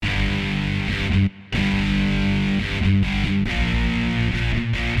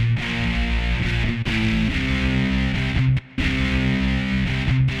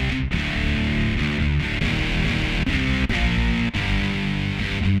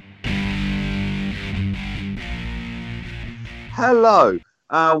Hello,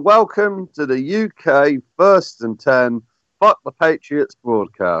 and welcome to the UK First and 10 Fuck the Patriots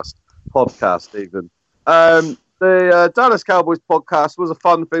podcast even. The Dallas Cowboys podcast was a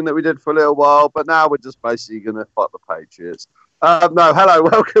fun thing that we did for a little while, but now we're just basically going to fuck the Patriots.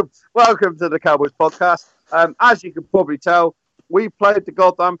 Hello, welcome to the Cowboys podcast. As you can probably tell, we played the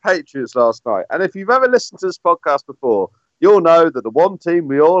goddamn Patriots last night, and if you've ever listened to this podcast before, you'll know that the one team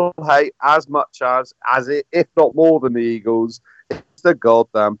we all hate as much as it, if not more than the Eagles, is the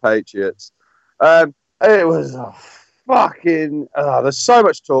goddamn Patriots. It was fucking... there's so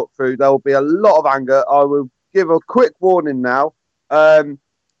much to talk through. There will be a lot of anger. I will give a quick warning now.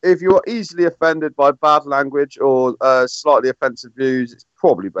 If you're easily offended by bad language or slightly offensive views, it's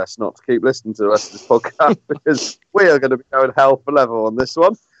probably best not to keep listening to the rest of this podcast because we are going to be going hell for leather on this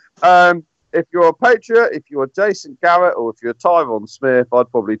one. If you're a Patriot, if you're Jason Garrett, or if you're Tyron Smith, I'd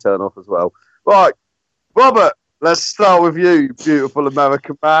probably turn off as well. Right, Robert, let's start with you, you beautiful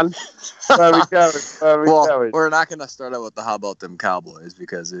American man. Where we going? We're not going to start out with the how about them Cowboys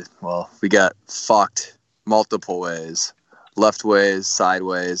because, we got fucked multiple ways. Left ways,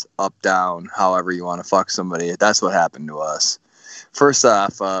 sideways, up, down, however you want to fuck somebody. That's what happened to us. First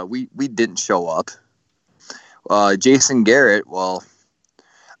off, we didn't show up. Jason Garrett,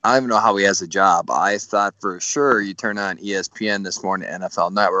 I don't even know how he has a job. I thought for sure you turn on ESPN this morning,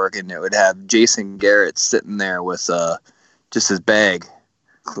 NFL Network, and it would have Jason Garrett sitting there with just his bag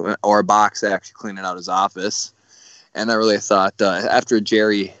or a box actually cleaning out his office. And I really thought after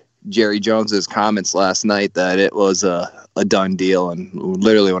Jerry Jones's comments last night that it was a done deal. And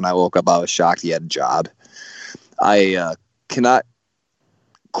literally when I woke up, I was shocked he had a job. I cannot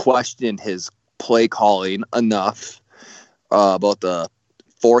question his play calling enough about the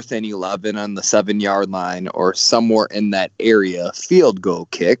 4th and 11 on the 7-yard line or somewhere in that area field goal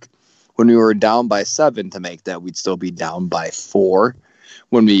kick. When we were down by 7 to make that, we'd still be down by 4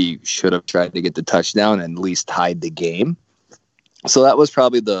 when we should have tried to get the touchdown and at least tied the game. So that was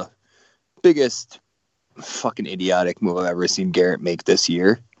probably the biggest fucking idiotic move I've ever seen Garrett make this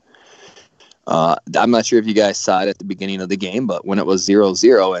year. I'm not sure if you guys saw it at the beginning of the game, but when it was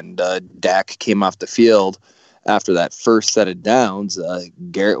 0-0 and Dak came off the field after that first set of downs,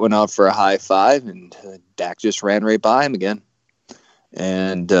 Garrett went out for a high five, and Dak just ran right by him again.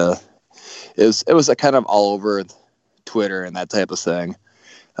 And it was a kind of all over Twitter and that type of thing.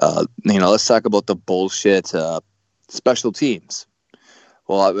 Let's talk about the bullshit special teams.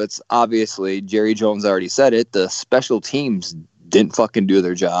 Well, it's obviously, Jerry Jones already said it, the special teams didn't fucking do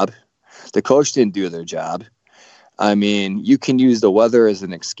their job. The coach didn't do their job. I mean, you can use the weather as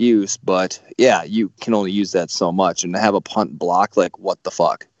an excuse, but yeah, you can only use that so much. And to have a punt block, like, what the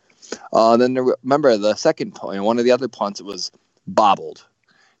fuck? Remember the second point, one of the other punts, it was bobbled.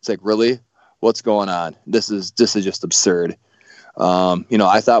 It's like, really? What's going on? This is just absurd.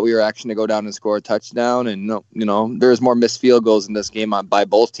 I thought we were actually going to go down and score a touchdown, and there's more missed field goals in this game by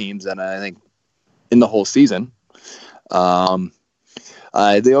both teams than I think in the whole season. The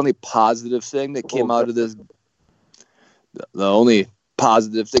only positive thing that came out of this. The only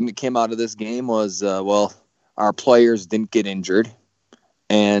positive thing that came out of this game was, our players didn't get injured.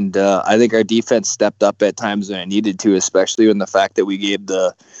 And I think our defense stepped up at times when it needed to, especially when the fact that we gave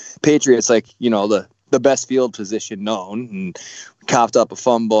the Patriots, the best field position known and coughed up a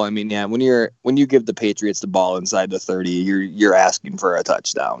fumble. I mean, yeah, when you give the Patriots the ball inside the 30, you're asking for a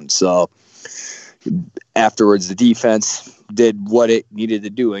touchdown. So afterwards, the defense did what it needed to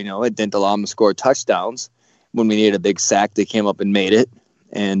do. It didn't allow them to score touchdowns. When we needed a big sack, they came up and made it.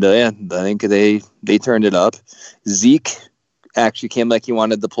 And I think they turned it up. Zeke actually came like he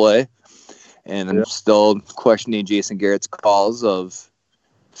wanted to play. And I'm still questioning Jason Garrett's calls of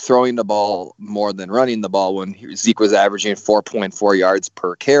throwing the ball more than running the ball when Zeke was averaging 4.4 yards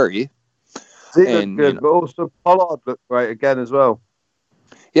per carry. Zeke looked good, but also Pollard looked great again as well.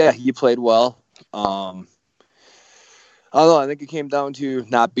 Yeah, he played well. I don't know. I think it came down to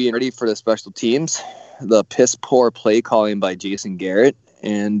not being ready for the special teams. The piss poor play calling by Jason Garrett,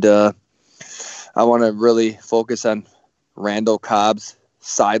 and I want to really focus on Randall Cobb's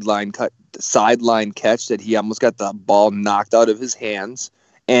sideline catch that he almost got the ball knocked out of his hands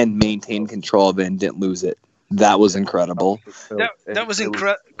and maintained control of it and didn't lose it. That was incredible. That was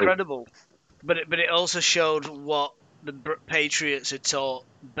incredible, but it also showed what the Patriots had taught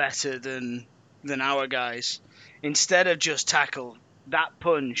better than our guys. Instead of just tackle, that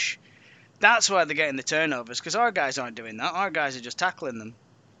punch. That's why they're getting the turnovers, because our guys aren't doing that. Our guys are just tackling them.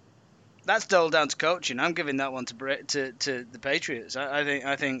 That's all down to coaching. I'm giving that one to the Patriots.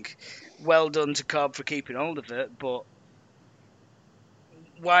 I think well done to Cobb for keeping hold of it, but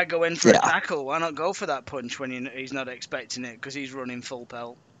why go in for a tackle? Why not go for that punch when he's not expecting it because he's running full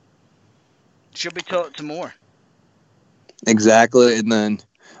pelt? Should be taught to more. Exactly. And then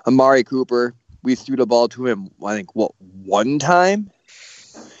Amari Cooper, we threw the ball to him, I think, one time?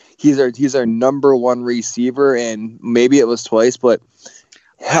 He's our number one receiver, and maybe it was twice, but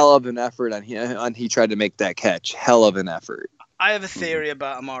hell of an effort on he tried to make that catch. Hell of an effort. I have a theory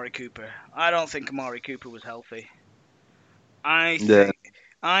about Amari Cooper. I don't think Amari Cooper was healthy. I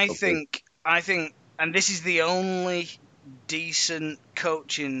think, and this is the only decent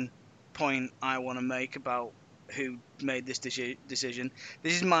coaching point I want to make about who made this decision.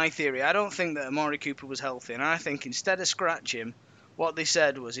 This is my theory. I don't think that Amari Cooper was healthy, and I think instead of scratch him, what they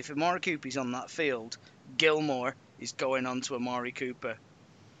said was if Amari Cooper's on that field, Gilmore is going on to Amari Cooper.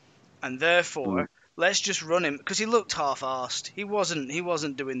 And therefore, let's just run him, because he looked half-arsed. He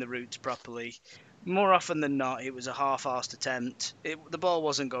wasn't doing the routes properly. More often than not, it was a half-arsed attempt. The ball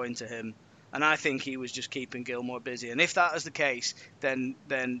wasn't going to him. And I think he was just keeping Gilmore busy. And if that is the case, then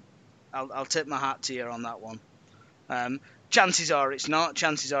I'll tip my hat to you on that one. Chances are it's not.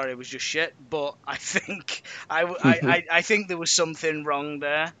 Chances are it was just shit. But I think I think there was something wrong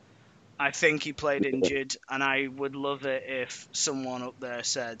there. I think he played injured, and I would love it if someone up there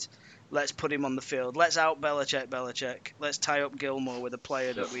said, let's put him on the field. Let's out Belichick. Let's tie up Gilmore with a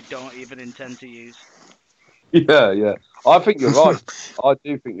player that we don't even intend to use. Yeah. I think you're right. I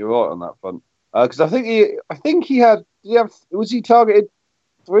do think you're right on that front. Because I think he had. Was he targeted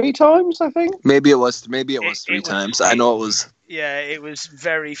 3 times? I think maybe it was 3 times. I know it was. Yeah, it was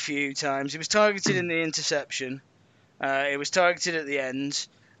very few times. He was targeted in the interception. It was targeted at the end.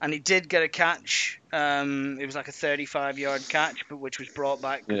 And he did get a catch. It was like a 35-yard catch, but which was brought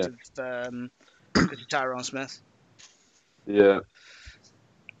back because of Tyrone Smith. Yeah.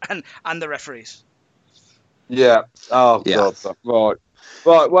 And the referees. Yeah. Oh, yeah. God.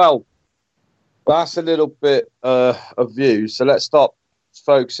 Right. Well, that's a little bit of view. So let's start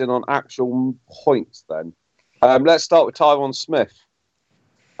focusing on actual points then. Let's start with Tyrone Smith.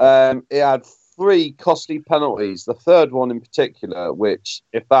 He had 3 costly penalties. The third one in particular, which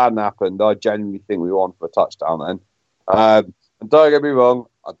if that hadn't happened, I genuinely think we won for a touchdown then. And don't get me wrong,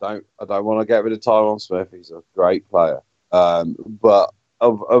 I don't want to get rid of Tyrone Smith. He's a great player. But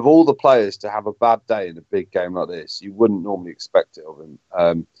of all the players to have a bad day in a big game like this, you wouldn't normally expect it of him.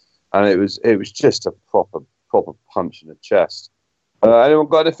 And it was just a proper punch in the chest. Anyone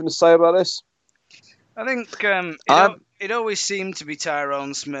got anything to say about this? I think it always seemed to be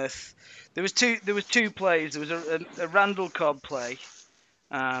Tyrone Smith. There was two plays. There was a Randall Cobb play,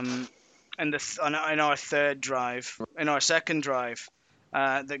 in our second drive,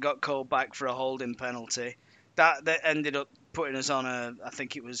 that got called back for a holding penalty. That ended up putting us on I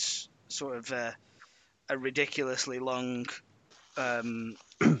think it was sort of a ridiculously long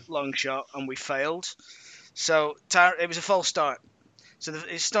shot, and we failed. So it was a false start. So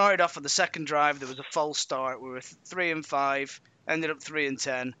it started off on the second drive. There was a false start. We were 3-5, ended up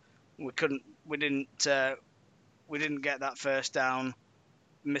 3-10. We didn't get that first down,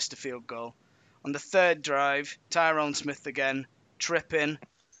 missed a field goal. On the third drive, Tyrone Smith again, tripping.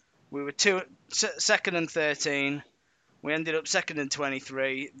 We were 2nd and 13. We ended up 2nd and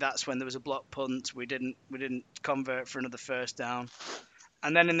 23. That's when there was a block punt. We didn't convert for another first down.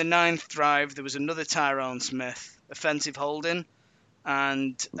 And then in the 9th drive, there was another Tyrone Smith offensive holding.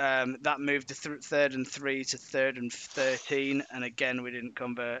 And that moved to 3rd and 3 to 3rd and 13, and again we didn't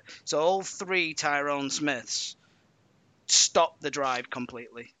convert. So all 3 Tyrone Smiths stopped the drive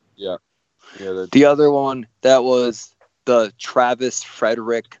completely. Yeah. The other one, that was the Travis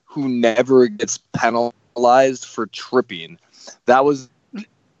Frederick, who never gets penalized for tripping. That was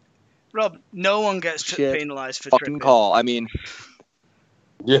Rob. No one gets penalized for fucking tripping. Call. I mean,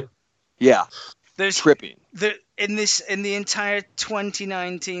 yeah. There's tripping. In the entire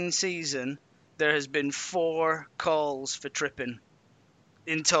 2019 season, there has been 4 calls for tripping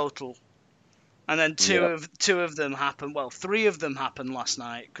in total, and then two of them happened. Well, 3 of them happened last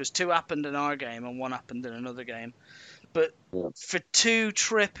night because 2 happened in our game and 1 happened in another game. But for 2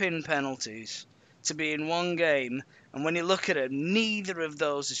 tripping penalties to be in one game, and when you look at it, neither of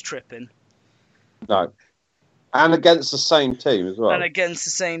those is tripping. No. And against the same team as well. And against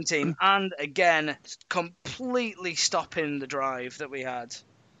the same team. And again, completely stopping the drive that we had.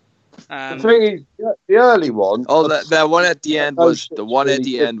 The thing is, the early one. Oh, that one at the end was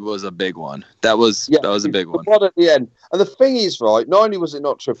a big one. That was a big one. The one at the end. And the thing is, right, not only was it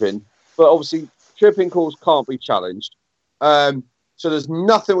not tripping, but obviously tripping calls can't be challenged. So there's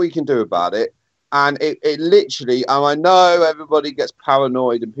nothing we can do about it. And it literally, and I know everybody gets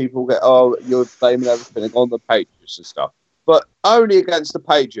paranoid and people get, you're blaming everything on the Patriots and stuff. but only against the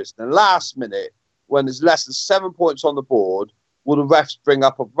Patriots. And the last minute, when there's less than 7 points on the board, will the refs bring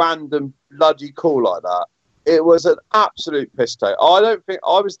up a random bloody call like that? It was an absolute piss take. I don't think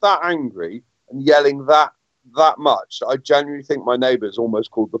I was that angry and yelling that much. I genuinely think my neighbours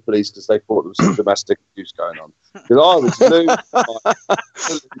almost called the police because they thought there was some domestic abuse going on. Because I was losing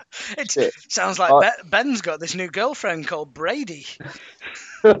It sounds like Ben's got this new girlfriend called Brady.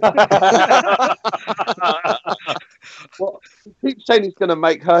 Well, he keeps saying he's going to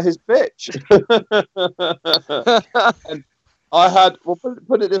make her his bitch. And I had, well,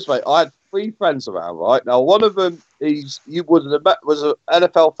 put it this way, I had 3 friends around, right? Now, one of them, he was an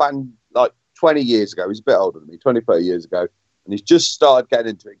NFL fan like 20 years ago. He's a bit older than me, 20, 30 years ago. And he's just started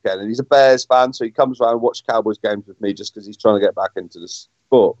getting into it again. And he's a Bears fan, so he comes around and watches Cowboys games with me just because he's trying to get back into the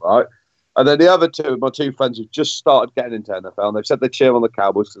sport, right? And then the other two, my 2 friends who just started getting into NFL, and they've said they cheer on the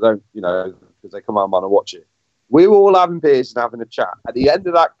Cowboys because they come on and watch it. We were all having beers and having a chat. At the end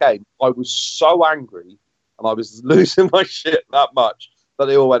of that game, I was so angry and I was losing my shit that much that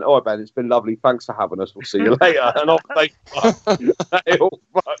they all went, "All right, Ben, it's been lovely. Thanks for having us. We'll see you later." And off they all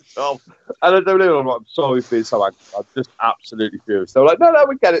fucked off. And I don't know, I'm sorry for being so angry. I'm just absolutely furious. They were like, "No,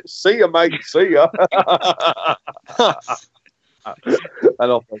 we get it. See you, mate. See ya."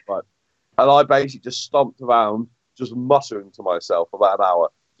 And off they went. And I basically just stomped around, just muttering to myself for about an hour,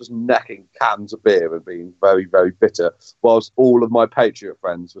 just necking cans of beer and being very, very bitter, whilst all of my Patriot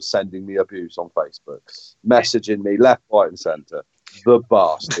friends were sending me abuse on Facebook, messaging me left, right, and centre. The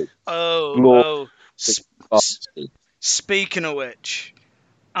bastard. Speaking of which,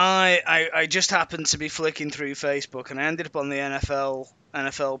 I just happened to be flicking through Facebook and I ended up on the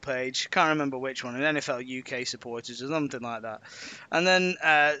NFL page. Can't remember which one, an NFL UK supporters or something like that. And then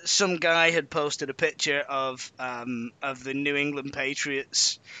some guy had posted a picture of the New England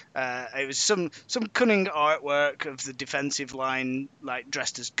Patriots. It was some cunning artwork of the defensive line, like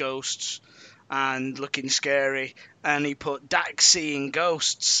dressed as ghosts and looking scary. And he put Dak seeing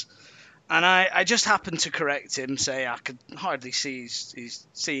ghosts. And I just happened to correct him, say I could hardly see he's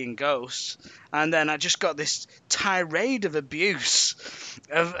seeing ghosts. And then I just got this tirade of abuse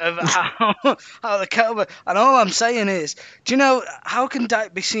of how the Cowboys... And all I'm saying is, do you know, how can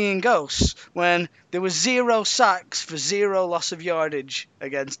Dak be seeing ghosts when there was 0 sacks for 0 loss of yardage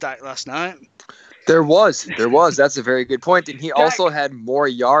against Dak last night? There was. That's a very good point. And he also had more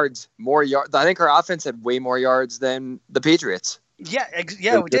yards. I think our offense had way more yards than the Patriots. Yeah,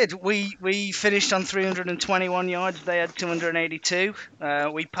 we did. We finished on 321 yards. They had 282.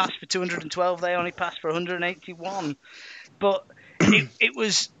 We passed for 212. They only passed for 181. But it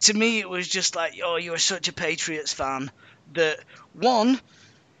was, to me, it was just like, oh, you're such a Patriots fan that, one,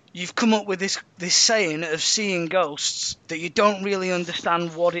 you've come up with this saying of seeing ghosts that you don't really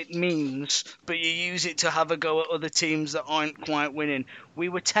understand what it means, but you use it to have a go at other teams that aren't quite winning. We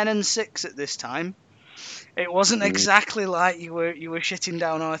were 10-6 at this time. It wasn't exactly like you were shitting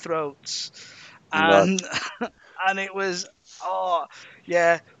down our throats, and no. And it was,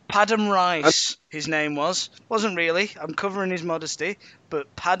 Padam Rice. His name wasn't really. I'm covering his modesty,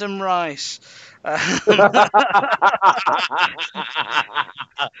 but Padam Rice. And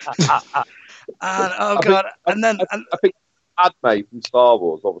I think Padme from Star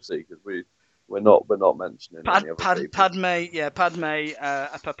Wars, obviously, because we're not mentioning any other Padme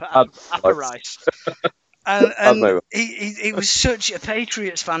Appa Rice. And he was such a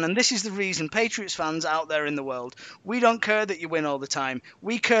Patriots fan, and this is the reason, Patriots fans out there in the world, we don't care that you win all the time.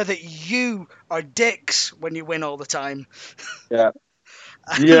 We care that you are dicks when you win all the time. Yeah.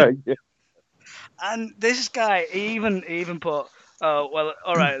 And this guy, he even put, oh, well,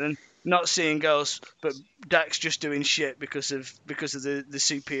 all right, then, not seeing ghosts, but Dak's just doing shit because of the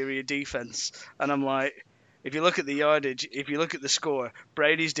superior defense. And I'm like, if you look at the yardage, if you look at the score,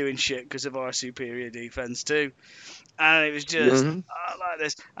 Brady's doing shit because of our superior defense too. And it was just like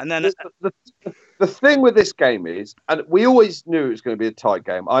this. And then the thing with this game is, and we always knew it was going to be a tight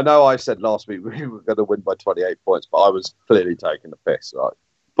game. I know I said last week we were going to win by 28 points, but I was clearly taking the piss, right?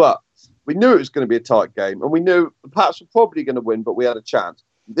 But we knew it was going to be a tight game, and we knew the Pats were probably going to win, but we had a chance.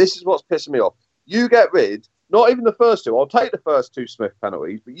 This is what's pissing me off. You get rid, not even the first 2. I'll take the first 2 Smith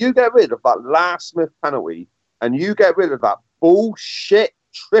penalties, but you get rid of that last Smith penalty, and you get rid of that bullshit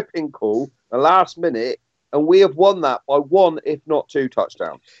tripping call the last minute, and we have won that by 1, if not 2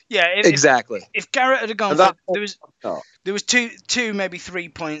 touchdowns. Yeah, exactly. If Garrett had gone, there was two, maybe 3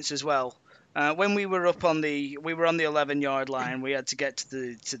 points as well. When we were on the 11-yard line, we had to get to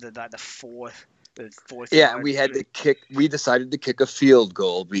the 4th. the fourth. Yeah, and we had to kick. We decided to kick a field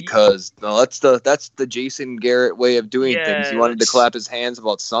goal because that's the Jason Garrett way of doing things. He wanted to clap his hands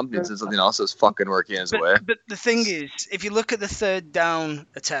about something, so something else was fucking working his way. But the thing is, if you look at the third down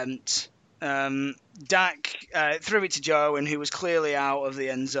attempt, Dak threw it to Jarwin, who was clearly out of the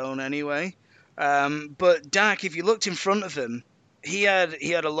end zone anyway. But Dak, if you looked in front of him, he had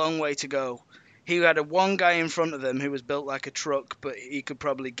a long way to go. He had one guy in front of him who was built like a truck, but he could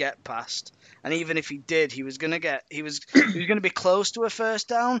probably get past. And even if he did, he was gonna be close to a first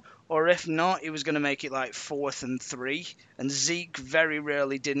down, or if not, he was gonna make it like 4th and 3. And Zeke very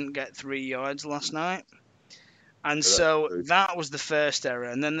rarely didn't get 3 yards last night. And so that was the first error,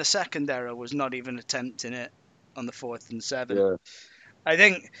 and then the second error was not even attempting it on the 4th and 7. Yeah. I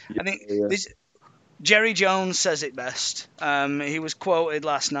think this. Jerry Jones says it best. He was quoted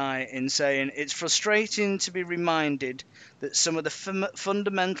last night in saying, "It's frustrating to be reminded that some of the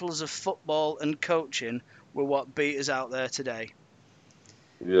fundamentals of football and coaching were what beat us out there today."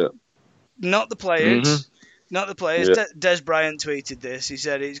 Yeah. Not the players. Mm-hmm. Not the players. Yeah. Des Bryant tweeted this. He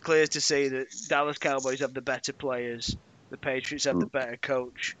said, "It's clear to see that Dallas Cowboys have the better players. The Patriots have the better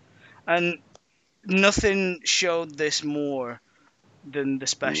coach." And nothing showed this more than the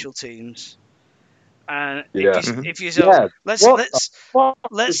special teams. And if you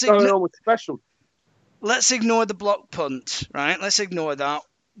let's ignore the block punt, right? Let's ignore that.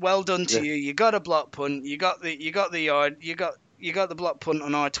 Well done to you. You got a block punt. You got the yard. You got the block punt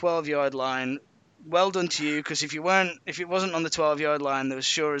on our 12-yard line. Well done to you, because if it wasn't on the 12-yard line, there was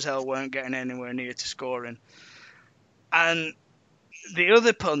sure as hell weren't getting anywhere near to scoring. And the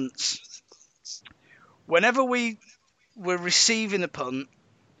other punts, whenever we were receiving a punt,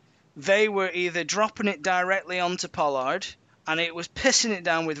 they were either dropping it directly onto Pollard, and it was pissing it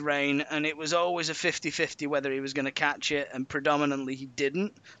down with rain, and it was always a 50-50 whether he was going to catch it, and predominantly he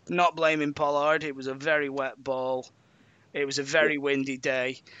didn't. Not blaming Pollard, it was a very wet ball. It was a very windy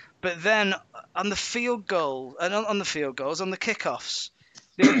day. But then on the field goal, and on the kickoffs,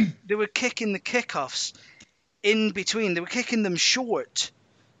 they were kicking the kickoffs in between. They were kicking them short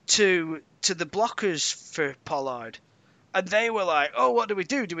to the blockers for Pollard. And they were like, "Oh, what do we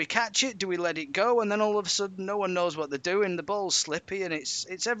do? Do we catch it? Do we let it go?" And then all of a sudden, no one knows what they're doing. The ball's slippy and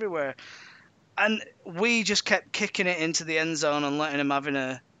it's everywhere. And we just kept kicking it into the end zone and letting them having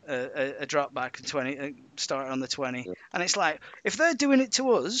a drop back and 20 start on the 20. Yeah. And it's like, if they're doing it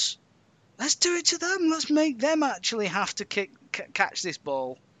to us, let's do it to them. Let's make them actually have to catch this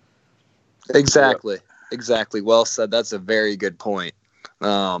ball. Exactly. Well said. That's a very good point.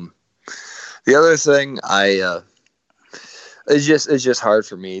 The other thing it's just hard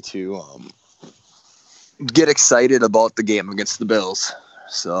for me to get excited about the game against the Bills.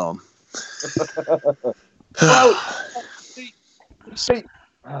 So, see,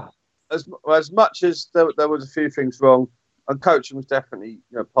 as much as there was a few things wrong, and coaching was definitely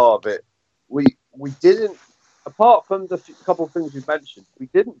part of it. We didn't, apart from the couple of things you mentioned, we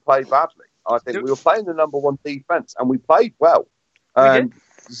didn't play badly. I think we were playing the number one defense, and we played well.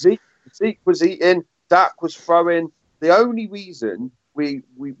 Zeke was eating, Dak was throwing. The only reason we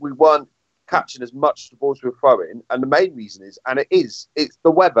weren't catching as much the balls we were throwing, and the main reason is, it's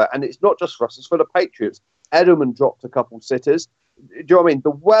the weather, and it's not just for us, it's for the Patriots. Edelman dropped a couple sitters. Do you know what I mean? The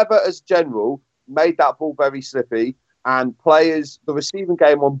weather as general made that ball very slippy, and the receiving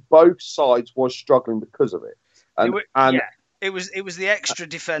game on both sides was struggling because of it. It was the extra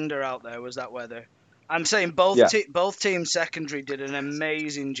defender out there, was that weather. I'm saying both teams' secondary did an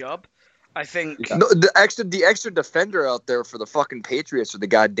amazing job. I think the extra defender out there for the fucking Patriots are the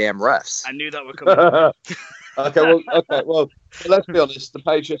goddamn refs. I knew that would come. Okay, well, let's be honest. The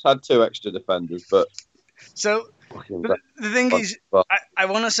Patriots had 2 extra defenders, but so the thing is, I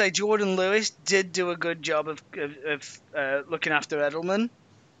want to say Jordan Lewis did do a good job of looking after Edelman.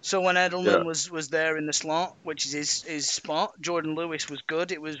 So when Edelman was there in the slot, which is his spot, Jordan Lewis was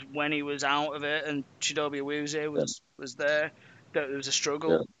good. It was when he was out of it and Chidobe Awuzie was there that there was a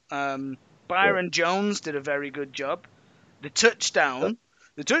struggle. Byron Jones did a very good job. The touchdown,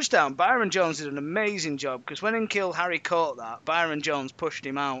 Byron Jones did an amazing job, because when N'Keal Harry caught that, Byron Jones pushed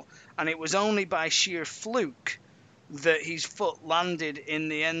him out, and it was only by sheer fluke that his foot landed in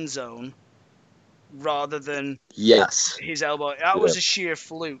the end zone rather than his elbow. That was a sheer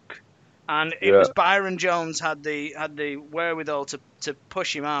fluke. And it was Byron Jones had the wherewithal to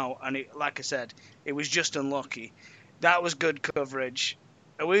push him out, and like I said, it was just unlucky. That was good coverage.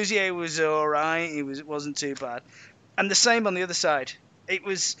 Awuzie was all right. It wasn't too bad. And the same on the other side. It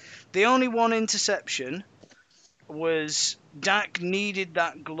was the only one interception was Dak needed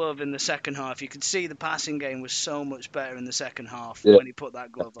that glove in the second half. You could see the passing game was so much better in the second half when he put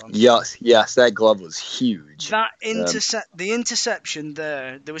that glove on. Yes, that glove was huge. The interception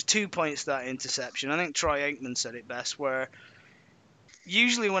there was 2 points to that interception. I think Troy Aikman said it best, where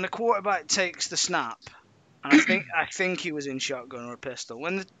usually when a quarterback takes the snap, and I think he was in shotgun or a pistol,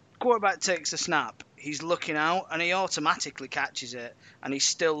 when the quarterback takes the snap, he's looking out and he automatically catches it, and he's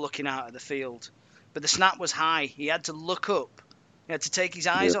still looking out at the field. But the snap was high. He had to look up. He had to take his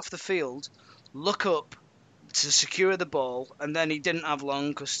eyes off the field, look up to secure the ball, and then he didn't have long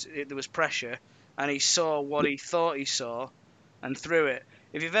because there was pressure, and he saw what he thought he saw and threw it.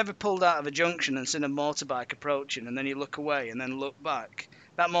 If you've ever pulled out of a junction and seen a motorbike approaching, and then you look away and then look back,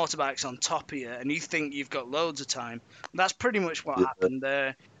 that motorbike's on top of you, and you think you've got loads of time. That's pretty much what happened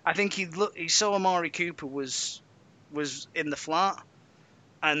there. I think he saw Amari Cooper was in the flat,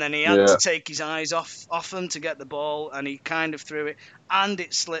 and then he had to take his eyes off him to get the ball, and he kind of threw it, and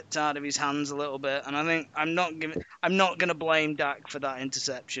it slipped out of his hands a little bit. And I think I'm not going to blame Dak for that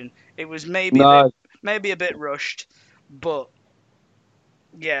interception. It was maybe a bit rushed, but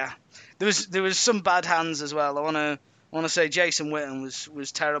yeah, there was some bad hands as well. I want to say Jason Witten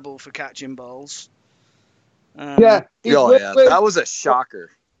was terrible for catching balls. That was a shocker.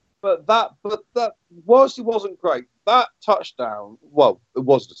 But that whilst he wasn't great, that touchdown, well, it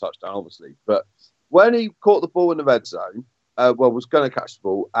wasn't a touchdown, obviously, but when he caught the ball in the red zone, was going to catch the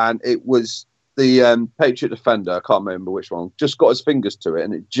ball, and it was the Patriot defender, I can't remember which one, just got his fingers to it,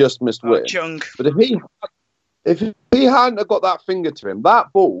 and it just missed Witten. Chung. But if he hadn't have got that finger to him,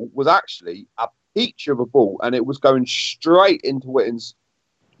 that ball was actually a peach of a ball, and it was going straight into Witten's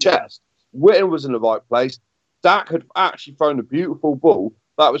chest. Witten was in the right place. Dak had actually thrown a beautiful ball.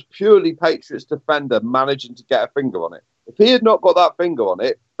 That was purely Patriots defender managing to get a finger on it. If he had not got that finger on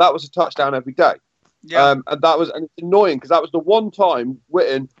it, that was a touchdown every day. Yeah. And it's annoying because that was the one time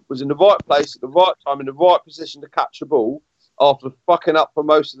Witten was in the right place at the right time in the right position to catch the ball after fucking up for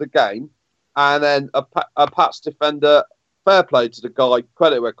most of the game. And then a Pats defender, fair play to the guy,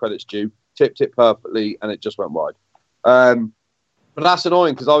 credit where credit's due, tipped it perfectly, and it just went wide. But that's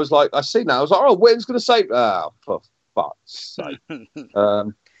annoying because I was like, I see now, I was like, oh, Witten's going to save. For fuck's sake.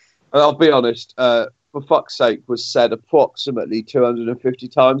 And I'll be honest, for fuck's sake was said approximately 250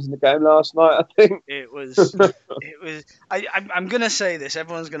 times in the game last night, I think. It was. I'm going to say this.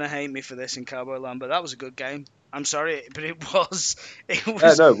 Everyone's going to hate me for this in Cowboy Land, but that was a good game. I'm sorry, but it was. It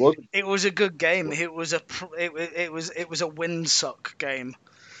wasn't. It was a good game. It was a windsuck game.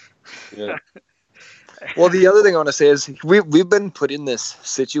 Yeah. Well, the other thing I want to say is we've been put in this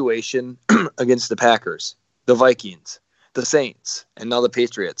situation against the Packers, the Vikings, the Saints, and now the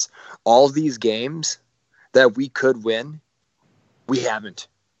Patriots. All these games that we could win, we haven't.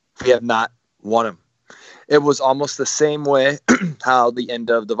 We have not won them. It was almost the same way how the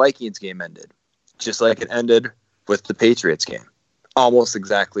end of the Vikings game ended, just like it ended with the Patriots game. Almost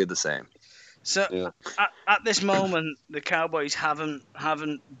exactly the same. So at this moment, the Cowboys haven't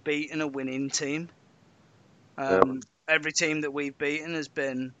beaten a winning team. Every team that we've beaten has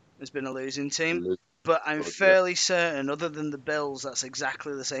been a losing team. But I'm fairly certain, other than the Bills, that's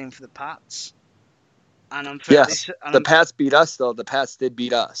exactly the same for the Pats. And I'm fairly the Pats beat us, though. The Pats did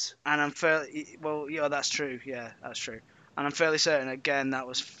beat us. And I'm fairly that's true. Yeah, that's true. And I'm fairly certain again that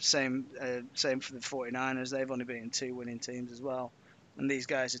was same for the 49ers. They've only beaten 2 winning teams as well, and these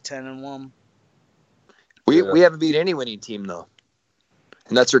guys are 10-1. We haven't beat any winning team though,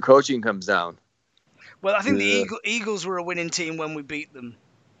 and that's where coaching comes down. Well, I think the Eagles were a winning team when we beat them.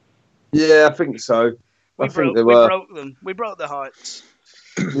 Yeah, I think so. We broke them. We broke their hearts.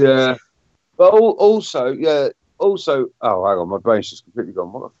 Yeah. But also, oh, hang on, my brain's just completely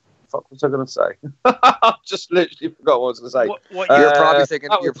gone. What the fuck was I going to say? I just literally forgot what I was going to say. What you're probably thinking.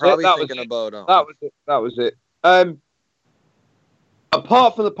 You're probably thinking about. That was it.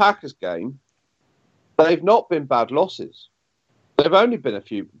 Apart from the Packers game, they've not been bad losses. They've only been a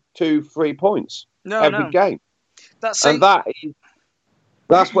few 2-3 points every game. That's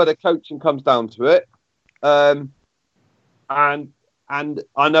where the coaching comes down to it. And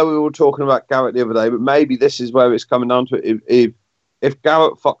I know we were talking about Garrett the other day, but maybe this is where it's coming down to it. If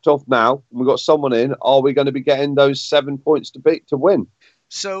Garrett fucked off now and we got someone in, are we going to be getting those 7 points to win?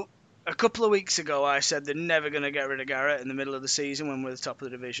 So a couple of weeks ago, I said they're never going to get rid of Garrett in the middle of the season when we're the top of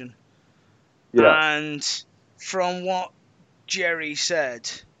the division. Yeah. And from what Jerry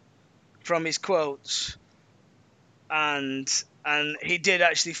said, from his quotes, and he did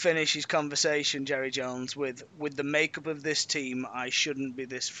actually finish his conversation, Jerry Jones, with the makeup of this team, I shouldn't be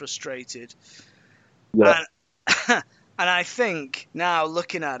this frustrated. Yeah. And I think now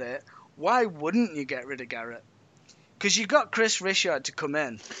looking at it, why wouldn't you get rid of Garrett? Because you got Chris Richard to come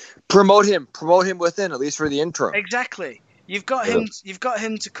in. Promote him within, at least for the interim. Exactly. You've got him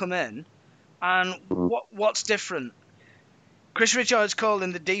to come in, and what's different? Chris Richard's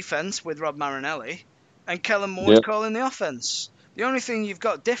calling the defense with Rob Marinelli, and Kellen Moore's calling the offense. The only thing you've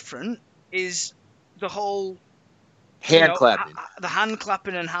got different is the whole hand clapping, the hand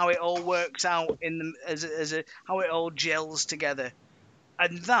clapping, and how it all works out how it all gels together.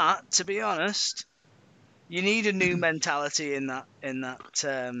 And that, to be honest, you need a new mentality in that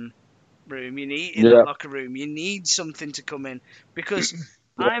room. You need in the locker room. You need something to come in, because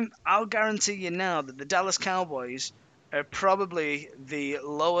I'll guarantee you now that the Dallas Cowboys are probably the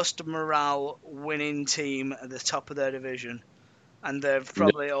lowest morale winning team at the top of their division, and they've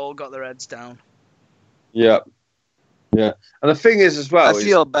probably all got their heads down. Yeah. And the thing is, as well, I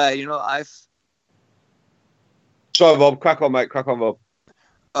feel bad. Sorry, Bob. Crack on, mate. Crack on, Bob.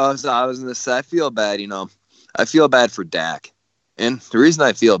 So I was gonna say, I feel bad. I feel bad for Dak, and the reason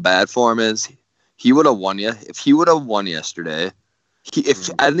I feel bad for him is he would have won you if he would have won yesterday.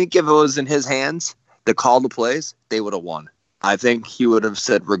 I think if it was in his hands to call the plays, they would have won. I think he would have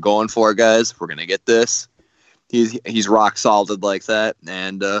said, "We're going for it, guys. We're gonna get this." He's rock solid like that,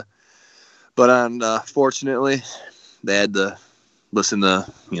 and but unfortunately, they had to listen to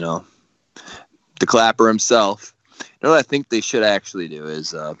the clapper himself. What I think they should actually do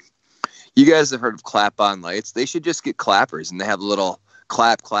is, you guys have heard of clap-on lights. They should just get clappers, and they have a little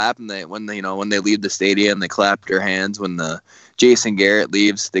clap, and when they leave the stadium, they clap their hands. When Jason Garrett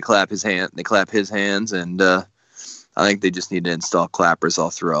leaves, they clap his hands, and I think they just need to install clappers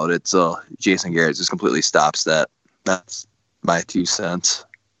all throughout it. So Jason Garrett just completely stops that. That's my 2 cents.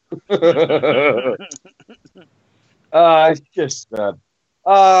 It's just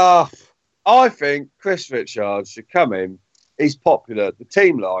I think Chris Richards should come in. He's popular. The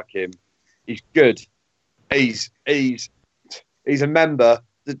team like him. He's good. He's a member.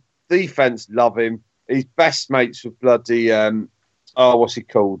 The defense love him. He's best mates with bloody what's he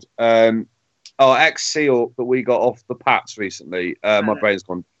called? Ex-SEAL that we got off the Pats recently. My brain's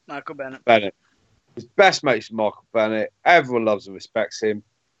gone. Michael Bennett. His best mates with Michael Bennett. Everyone loves and respects him.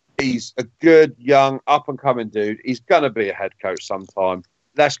 He's a good, young, up-and-coming dude. He's going to be a head coach sometime.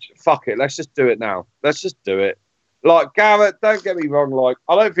 Fuck it. Let's just do it now. Let's just do it. Like, Garrett, don't get me wrong. Like,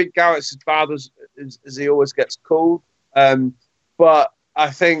 I don't think Garrett's as bad as he always gets called. But I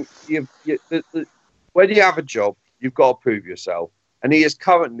think when you have a job, you've got to prove yourself. And he is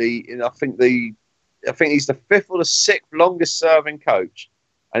currently, I think he's the 5th or the 6th longest serving coach.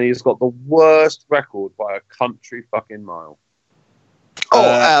 And he's got the worst record by a country fucking mile. Oh,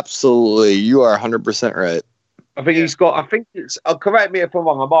 absolutely. You are 100% right. I think he's got, correct me if I'm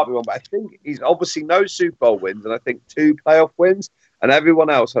wrong, I might be wrong, but I think he's obviously no Super Bowl wins and I think 2 playoff wins, and everyone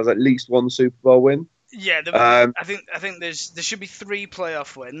else has at least 1 Super Bowl win. Yeah, I think there should be 3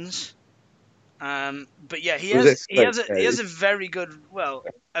 playoff wins. But yeah, he has a very good,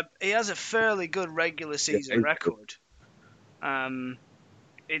 he has a fairly good regular season record.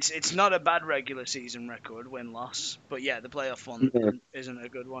 It's not a bad regular season record, win-loss, but yeah, the playoff one isn't a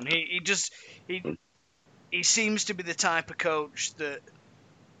good one. He seems to be the type of coach that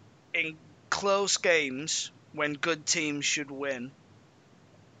in close games, when good teams should win,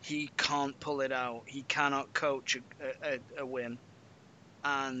 he can't pull it out. He cannot coach a win.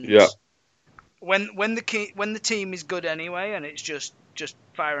 And when the team is good anyway, and it's just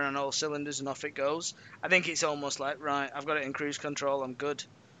firing on all cylinders and off it goes, I think it's almost like, right, I've got it in cruise control, I'm good.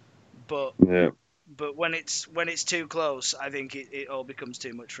 But when it's too close, I think it all becomes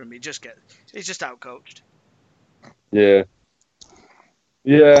too much for him. He's just outcoached. Yeah.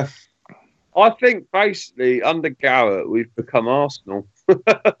 I think basically under Garrett we've become Arsenal.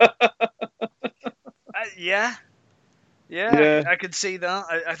 Yeah, I could see that.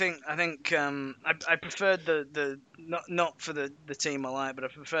 I think I preferred the not for the team I like, but I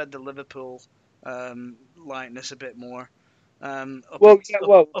preferred the Liverpool likeness a bit more. Up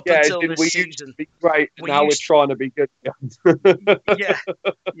until this season. Used to be great. Now we're trying to be good.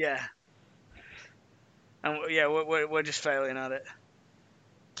 Yeah. And we're just failing at it.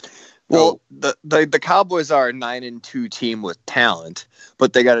 Well, the Cowboys are a 9-2 team with talent,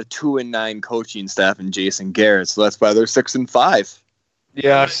 but they got a 2-9 coaching staff in Jason Garrett, so that's why they're 6-5.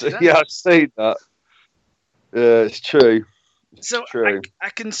 Yeah, I've seen that. Yeah, it's true. So I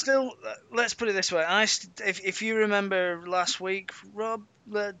can still, let's put it this way. If you remember last week, Rob,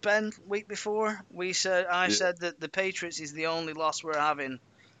 Ben, week before, I said that the Patriots is the only loss we're having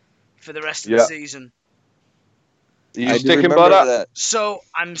for the rest of the season. Are you sticking by that? So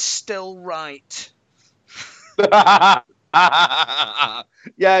I'm still right. Yeah,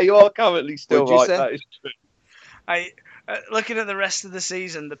 you are currently still right. That is true. Looking at the rest of the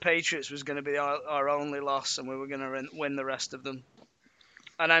season, the Patriots was going to be our only loss, and we were going to win the rest of them.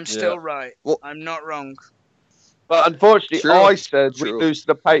 And I'm still right. Well, I'm not wrong. But unfortunately, I said we True. lose to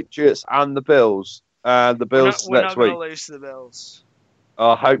the Patriots and the Bills. The Bills We're next not going week. to lose to the Bills.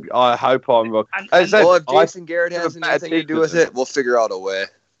 I hope I'm wrong. Well, if Jason Garrett has anything to do with it, we'll figure out a way.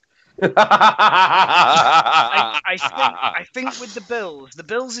 I think with the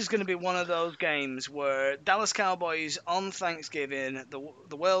Bills is going to be one of those games where Dallas Cowboys on Thanksgiving,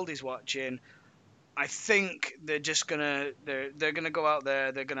 the world is watching. I think they're just gonna they're gonna go out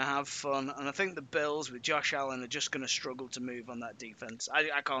there, they're gonna have fun, and I think the Bills with Josh Allen are just gonna struggle to move on that defense.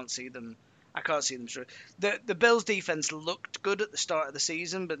 I can't see them. I can't see them through. The Bills defense looked good at the start of the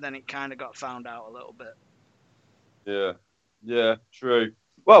season, but then it kind of got found out a little bit. Yeah, true.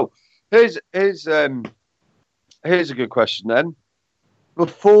 Well, here's a good question then.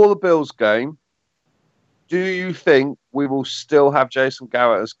 Before the Bills game, do you think we will still have Jason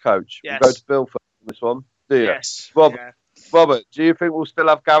Garrett as coach? Yes. We'll go to Bill first on this one. Do you? Yes. Robert, do you think we'll still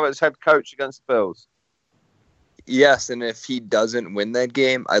have Garrett as head coach against the Bills? Yes, and if he doesn't win that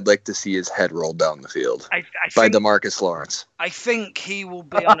game, I'd like to see his head rolled down the field by DeMarcus Lawrence. I think he will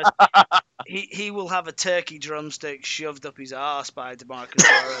be on a he will have a turkey drumstick shoved up his arse by DeMarcus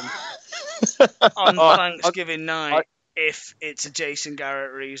Lawrence on Thanksgiving night if it's a Jason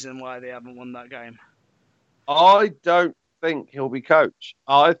Garrett reason why they haven't won that game. I don't think he'll be coach.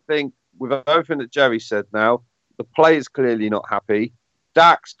 I think with everything that Jerry said now, the players clearly not happy.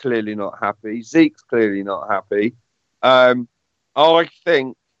 Dak's clearly not happy. Zeke's clearly not happy. I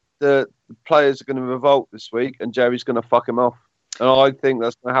think the players are going to revolt this week, and Jerry's going to fuck him off. And I think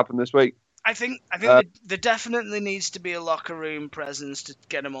that's going to happen this week. I think there definitely needs to be a locker room presence to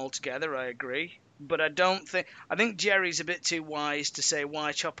get them all together. I agree, but I think Jerry's a bit too wise to say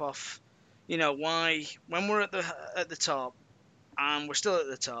why chop off. Why when we're at the top, and we're still at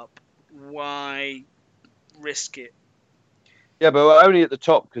the top, why risk it? Yeah, but we're only at the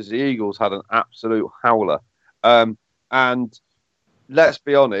top because the Eagles had an absolute howler. And let's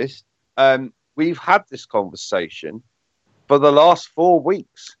be honest, we've had this conversation for the last 4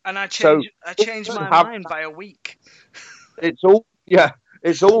 weeks. And I changed my mind by a week. It's all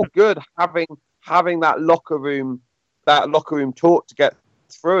good having that locker room talk to get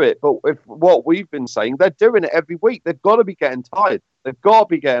through it. But with what we've been saying, they're doing it every week. They've got to be getting tired. They've got to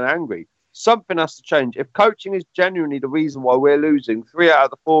be getting angry. Something has to change. If coaching is genuinely the reason why we're losing 3 out of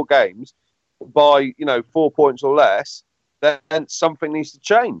the 4 games by 4 points or less, then something needs to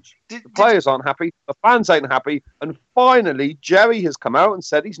change. The players aren't happy. The fans ain't happy. And finally, Jerry has come out and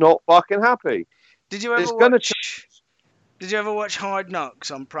said he's not fucking happy. Did you ever watch Hard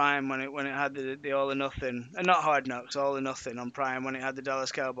Knocks on Prime when it had the All or Nothing? Not Hard Knocks, All or Nothing on Prime when it had the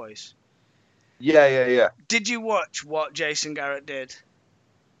Dallas Cowboys? Yeah. Did you watch what Jason Garrett did?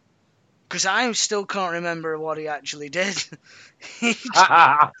 Because I still can't remember what he actually did.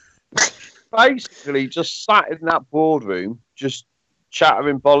 Basically, just sat in that boardroom, just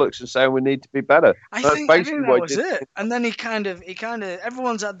chattering bollocks and saying we need to be better. I think that was it. And then he kind of,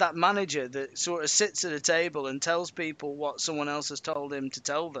 everyone's had that manager that sort of sits at a table and tells people what someone else has told him to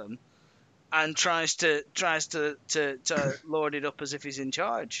tell them, and tries to lord it up as if he's in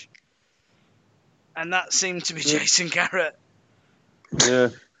charge. And that seemed to be Jason Garrett.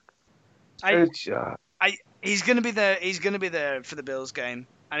 Yeah. He's going to be there. He's going to be there for the Bills game,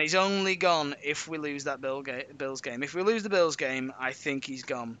 and he's only gone if we lose that Bills game. If we lose the Bills game, I think he's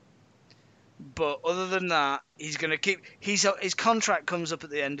gone. But other than that, he's going to keep. His contract comes up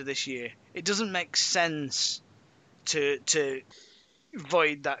at the end of this year. It doesn't make sense to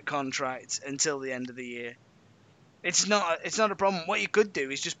void that contract until the end of the year. It's not a problem. What you could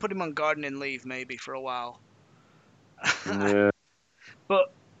do is just put him on gardening leave maybe for a while. Yeah.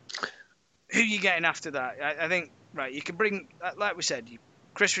 But who are you getting after that? I think, right, you can bring, like we said,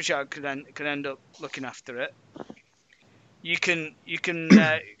 Chris Richard could end up looking after it. You can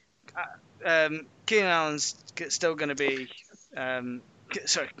Keenan Allen's still going to be, Kellen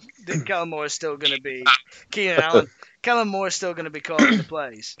Moore is still going to be, Kellen Moore is still going to be calling the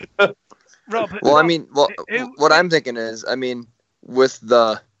plays. What I'm thinking is, with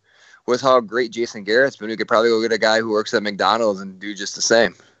how great Jason Garrett's been, we could probably go get a guy who works at McDonald's and do just the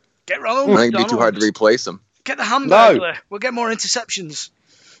same. Get Ronald I think it'd be too hard to replace him. Get the hamburger. We'll get more interceptions.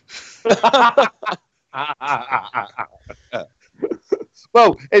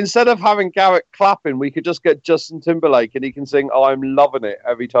 Well, instead of having Garrett clapping, we could just get Justin Timberlake and he can sing "I'm Loving It"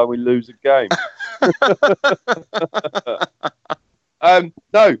 every time we lose a game.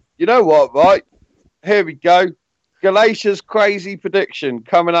 No, you know what, right? Here we go. Galatia's crazy prediction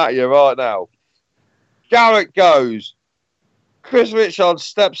coming at you right now. Garrett goes. Chris Richard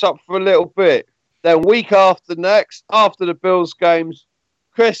steps up for a little bit. Then week after next, after the Bills games,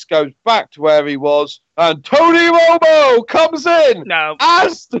 Chris goes back to where he was, and Tony Romo comes in. No,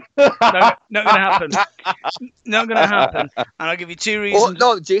 as not going to happen. Not going to happen. And I'll give you two reasons.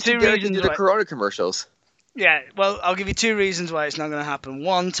 Well, no, Jason Garrett can do the Corona commercials. Yeah, well, I'll give you two reasons why it's not going to happen.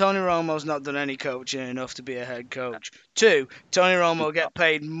 One, Tony Romo's not done any coaching enough to be a head coach. Two, Tony Romo will get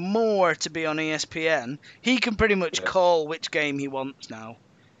paid more to be on ESPN. He can pretty much call which game he wants now.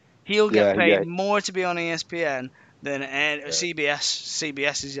 He'll get paid more to be on ESPN than CBS.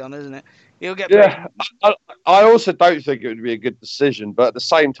 CBS is on, isn't it? He'll get paid. Yeah, I also don't think it would be a good decision, but at the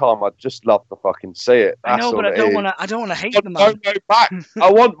same time, I'd just love to fucking see it. I know, but I don't want to hate the man. Romo back.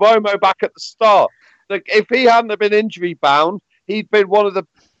 I want Romo back at the start. Like, if he hadn't been injury bound, he'd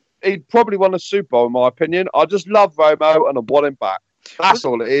probably won a Super Bowl, in my opinion. I just love Romo and I want him back. That's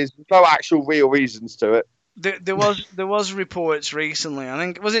all it is. There's no actual real reasons to it. There was reports recently. I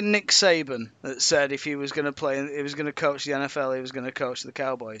think was it Nick Saban that said if he was going to play, he was going to coach the NFL, he was going to coach the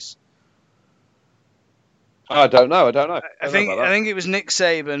Cowboys. I don't know. I think it was Nick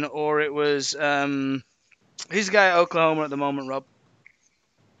Saban, or it was who's the guy at Oklahoma at the moment, Rob?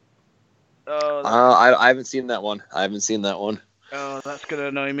 I haven't seen that one. Oh, that's gonna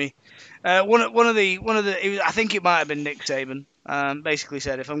annoy me. One of the I think it might have been Nick Saban. Basically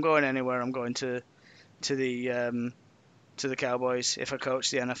said if I'm going anywhere, I'm going to the Cowboys if I coach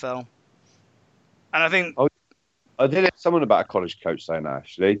the NFL. And I think I did hear someone about a college coach saying that,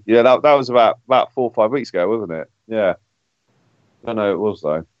 actually. Yeah, that was about 4 or 5 weeks ago, wasn't it? Yeah. I don't know it was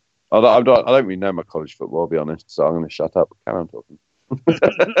though. I don't really know my college football, I'll be honest. So I'm going to shut up. Carry on talking.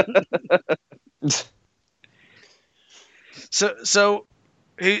 So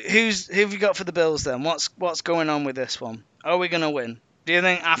who have you got for the Bills then? What's going on with this one? Are we going to win? Do you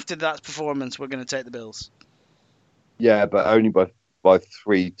think after that performance we're going to take the Bills? Yeah, but only by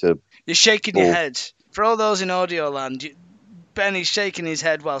 3 to. You're shaking your head. For all those in audio land, Benny's shaking his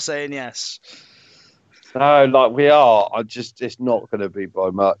head while saying yes. No, like we are. It's not going to be by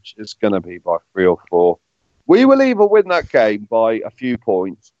much. It's going to be by 3 or 4. We will either win that game by a few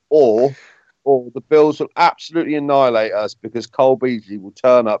points, or the Bills will absolutely annihilate us because Cole Beasley will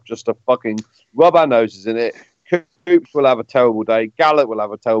turn up just to fucking rub our noses in it. Coops will have a terrible day. Gallup will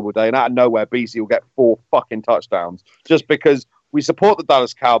have a terrible day. And out of nowhere, Beasley will get 4 fucking touchdowns just because we support the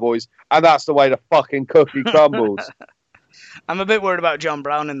Dallas Cowboys and that's the way the fucking cookie crumbles. I'm a bit worried about John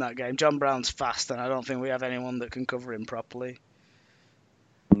Brown in that game. John Brown's fast and I don't think we have anyone that can cover him properly.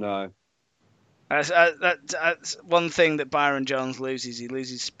 No. That's one thing that Byron Jones loses. He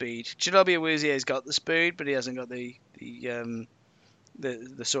loses speed. Chidobe Awuzie's got the speed, but he hasn't got the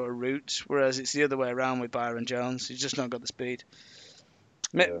sort of roots. Whereas it's the other way around with Byron Jones. He's just not got the speed.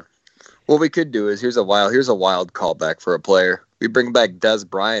 Yeah. What we could do is here's a wild callback for a player. We bring back Des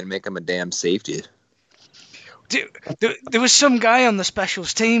Bryant and make him a damn safety. Dude, there was some guy on the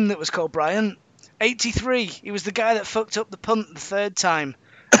specials team that was called Bryant. 83. He was the guy that fucked up the punt the third time.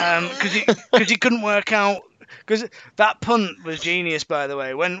 Because he couldn't work out. Because that punt was genius, by the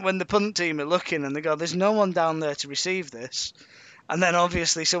way. When the punt team are looking and they go, "There's no one down there to receive this," and then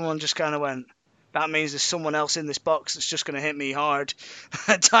obviously someone just kind of went, "That means there's someone else in this box that's just going to hit me hard."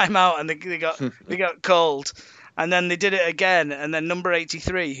 Timeout, and they got called, and then they did it again, and then number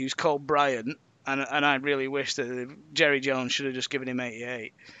 83, who's called Bryant, and I really wish that Jerry Jones should have just given him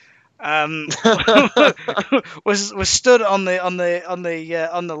 88. was stood on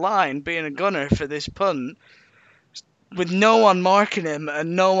the line being a gunner for this punt with no one marking him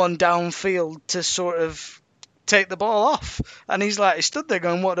and no one downfield to sort of take the ball off, and he stood there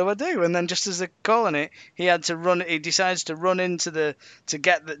going, "What do I do?" And then just as they're calling it, he decides to run into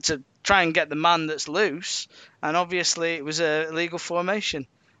to try and get the man that's loose, and obviously it was a illegal formation.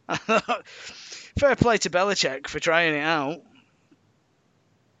 Fair play to Belichick for trying it out.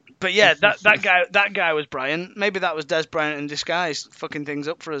 But yeah, that guy was Bryant. Maybe that was Des Bryant in disguise, fucking things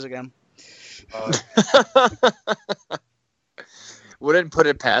up for us again. Wouldn't put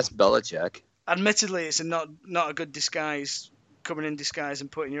it past Belichick. Admittedly, it's not a good disguise, coming in disguise and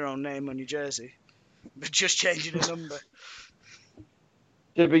putting your own name on your jersey, but just changing a number.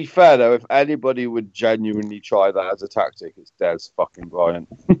 To be fair, though, if anybody would genuinely try that as a tactic, it's Des fucking Bryant.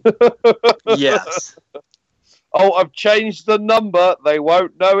 Yes. Oh, I've changed the number. They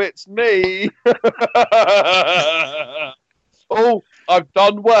won't know it's me. Oh, I've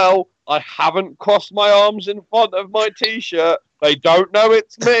done well. I haven't crossed my arms in front of my T-shirt. They don't know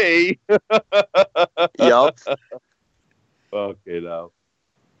it's me. Yup. Fucking hell.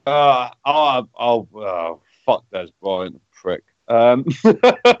 Fuck Des Bryant, prick.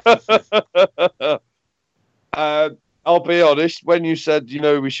 I'll be honest. When you said,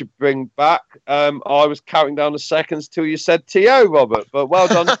 we should bring back, I was counting down the seconds till you said T.O., Robert. But well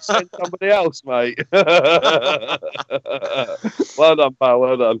done for saying somebody else, mate. Well done, pal.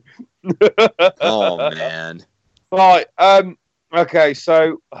 Well done. Oh, man. Right. Okay.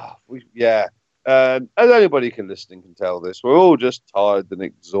 So, as anybody listening can tell this, we're all just tired and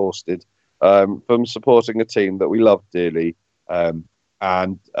exhausted from supporting a team that we love dearly.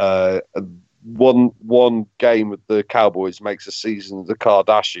 And one game with the Cowboys makes a season of the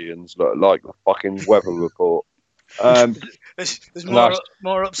Kardashians look like the fucking weather report. There's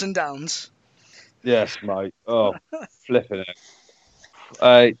more ups and downs. Yes, mate. Oh, flipping it.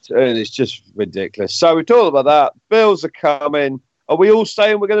 It's just ridiculous. So we talked about that. Bills are coming. Are we all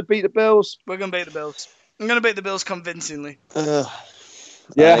saying we're going to beat the Bills? We're going to beat the Bills. I'm going to beat the Bills convincingly.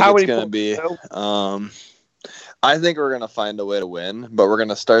 Yeah, how many? It's going to be. I think we're going to find a way to win, but we're going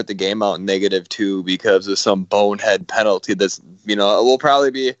to start the game out -2 because of some bonehead penalty. That's we'll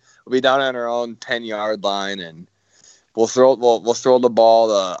be down on our own 10-yard line, and we'll throw the ball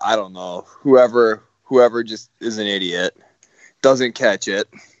to, I don't know, whoever just is an idiot, doesn't catch it,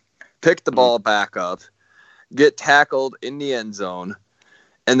 pick the ball back up, get tackled in the end zone,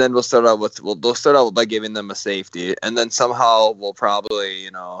 and then we'll start out by giving them a safety, and then somehow we'll probably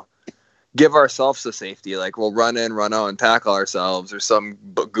give ourselves a safety, like we'll run in, run out, and tackle ourselves, or some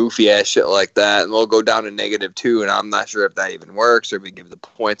goofy ass shit like that, and we'll go down to -2. And I'm not sure if that even works, or if we give the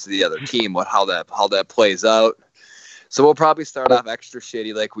points to the other team, how that plays out. So we'll probably start off extra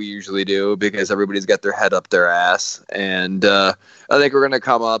shitty like we usually do, because everybody's got their head up their ass, and I think we're gonna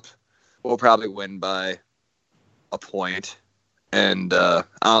come up. We'll probably win by a point, and I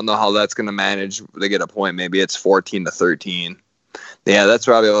don't know how that's gonna manage to get a point. Maybe it's 14-13. Yeah, that's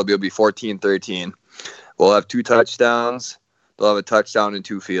probably what it'll be 14-13. We'll have 2 touchdowns. They'll have a touchdown and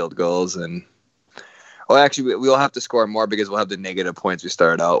 2 field goals. And actually, we'll have to score more because we'll have the negative points we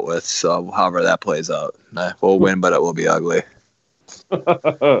started out with. So however that plays out, we'll win, but it will be ugly.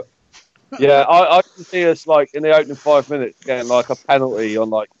 Yeah, I can see us in the opening 5 minutes getting a penalty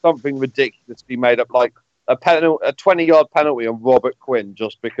on something ridiculously made up, a 20-yard penalty on Robert Quinn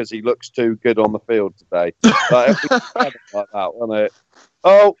just because he looks too good on the field today. Like that, wasn't it?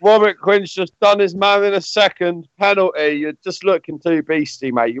 Oh, Robert Quinn's just done his man in a second. Penalty. You're just looking too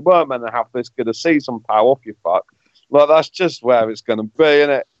beastie, mate. You weren't meant to have this good a season, pal. Off your fuck. That's just where it's going to be, isn't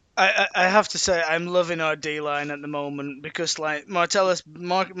it? I have to say I'm loving our D-line at the moment because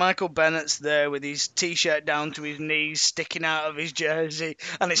Michael Bennett's there with his T-shirt down to his knees sticking out of his jersey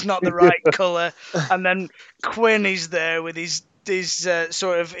and it's not the right colour, and then Quinn is there with he's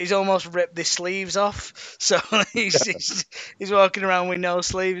almost ripped his sleeves off, so he's walking around with no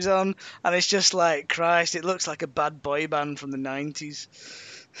sleeves on, and it's just like, Christ, it looks like a bad boy band from the 90s.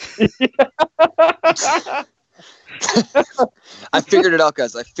 I figured it out,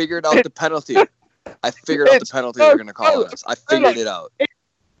 guys. I figured out the penalty. I figured out the penalty they're going to call us. I figured it out.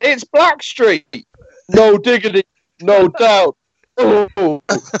 It's Blackstreet. No diggity, no doubt. Oh,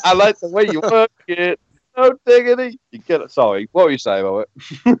 I like the way you work it. No diggity. You get it. Sorry, what were you saying about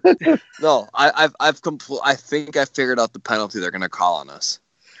it? No, I think I figured out the penalty they're going to call on us.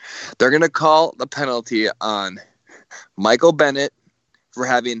 They're going to call the penalty on Michael Bennett for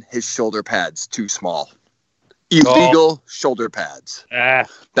having his shoulder pads too small. Illegal shoulder pads. That's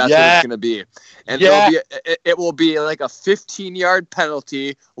what it's going to be. And it will be like a 15-yard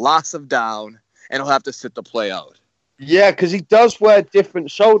penalty, loss of down, and he'll have to sit the play out. Yeah, because he does wear different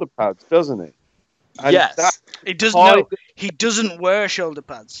shoulder pads, doesn't he? And yes. He does. No, he doesn't wear shoulder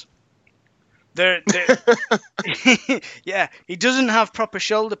pads. They're yeah, he doesn't have proper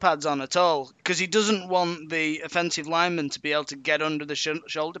shoulder pads on at all because he doesn't want the offensive lineman to be able to get under the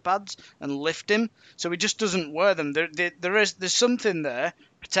shoulder pads and lift him. So he just doesn't wear them. There's something there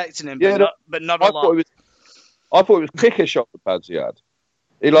protecting him, but not a lot. I thought it was kicker shoulder pads he had.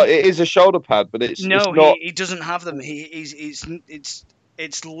 It is a shoulder pad, but it's not. He doesn't have them.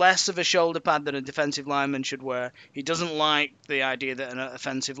 It's less of a shoulder pad than a defensive lineman should wear. He doesn't like the idea that an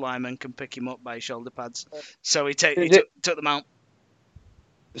offensive lineman can pick him up by shoulder pads. So he took them out.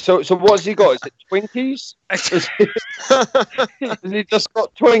 So what's he got? Is it Twinkies? Has he just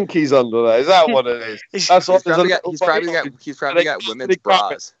got Twinkies under there? Is that what it is? He's probably got women's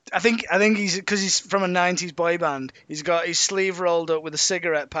bras. I think because he's from a 90s boy band. He's got his sleeve rolled up with a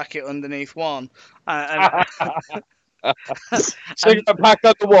cigarette packet underneath one. Cigarette pack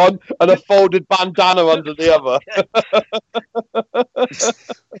under one and a folded bandana under the other.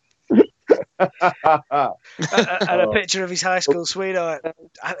 And a picture of his high school sweetheart.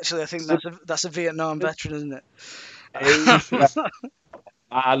 Actually, I think that's a Vietnam veteran, isn't it?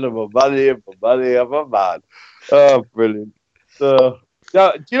 Animal money, I'm a man. Oh, brilliant. Yeah,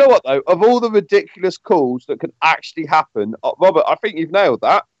 do you know what, though? Of all the ridiculous calls that could actually happen, Robert, I think you've nailed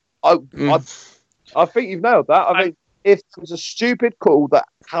that. I think you've nailed that. I think if there's a stupid call that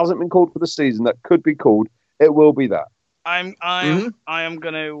hasn't been called for the season that could be called, it will be that. I'm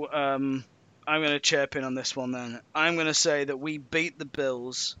gonna chirp in on this one then. I'm gonna say that we beat the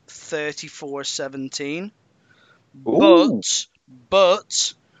Bills 34-17,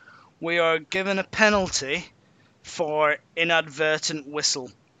 but we are given a penalty for inadvertent whistle.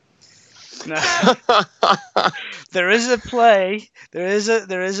 Now, there is a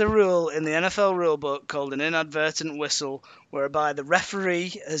rule in the NFL rulebook called an inadvertent whistle, whereby the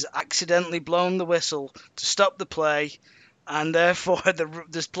referee has accidentally blown the whistle to stop the play, and therefore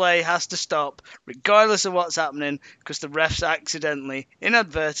this play has to stop regardless of what's happening because the ref's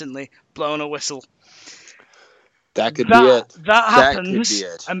inadvertently blown a whistle. That could be it. That happens, could be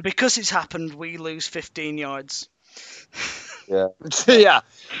it. And because it's happened, we lose 15 yards. Yeah. Yeah.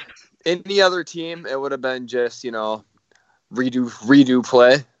 Any other team, it would have been just, redo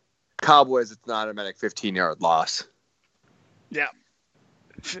play. Cowboys, it's an automatic 15-yard loss. Yeah.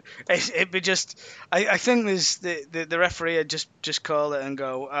 It'd be just... I think the referee would just call it and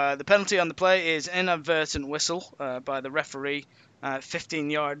go, the penalty on the play is inadvertent whistle by the referee. 15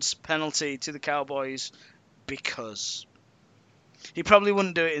 yards penalty to the Cowboys because... He probably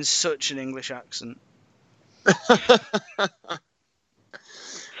wouldn't do it in such an English accent.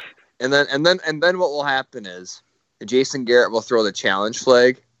 And then what will happen is Jason Garrett will throw the challenge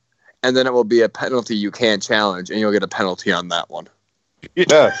flag, and then it will be a penalty you can't challenge, and you'll get a penalty on that one.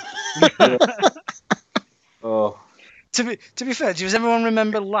 Yeah. Oh. To be fair, does everyone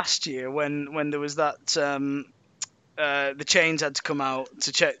remember last year when there was that the chains had to come out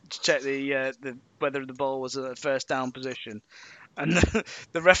to check the whether the ball was a first down position? And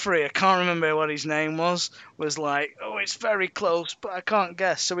the referee, I can't remember what his name was like, oh, it's very close, but I can't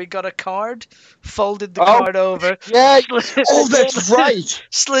guess. So he got a card, folded the card over. Yeah. That's right.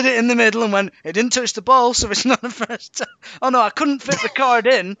 Slid it in the middle and went, it didn't touch the ball, so it's not a first down. Oh, no, I couldn't fit the card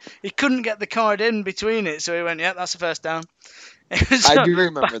in. He couldn't get the card in between it, so he went, yeah, that's a first down. I do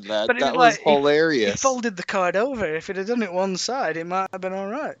remember that. But that was hilarious. He folded the card over. If it had done it one side, it might have been all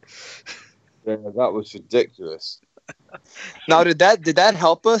right. Yeah, that was ridiculous. Now, did that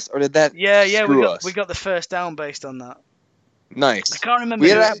help us or did that screw us? We got the first down based on that. Nice. I can't remember.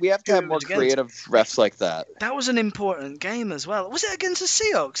 We have to have more creative refs like that. That was an important game as well. Was it against the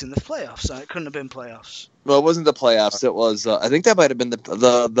Seahawks in the playoffs? It couldn't have been playoffs. Well, it wasn't the playoffs. It was. I think that might have been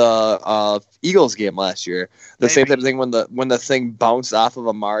the Eagles game last year. Same type of thing when the thing bounced off of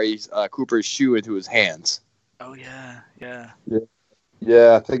Amari Cooper's shoe into his hands. Oh yeah.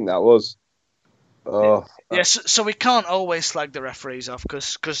 Yeah, I think that was. Oh. Yeah, so we can't always slag the referees off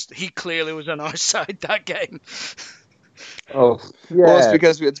because he clearly was on our side that game. Oh, yeah. Well,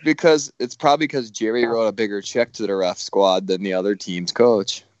 it's probably because Jerry wrote a bigger check to the ref squad than the other team's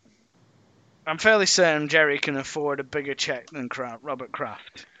coach. I'm fairly certain Jerry can afford a bigger check than Robert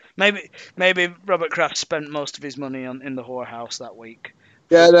Kraft. Maybe Robert Kraft spent most of his money in the whorehouse that week.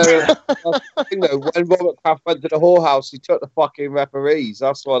 Yeah, no. When Robert Kraft went to the whorehouse, he took the fucking referees.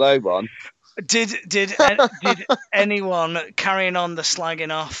 That's what I want. Did anyone, carrying on the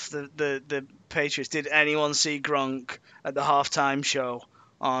slagging off the Patriots, did anyone see Gronk at the halftime show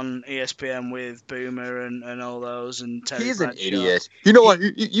on ESPN with Boomer and all those and Terry He's Bradshaw? an idiot. You know what?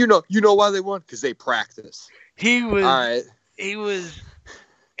 You know why they won? Because they practice. He was. All right. He was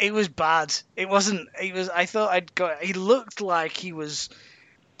bad. It wasn't. He was. I thought I'd got. He looked like he was.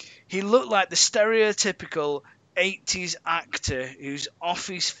 He looked like the stereotypical 80s actor who's off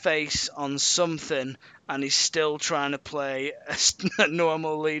his face on something and he's still trying to play a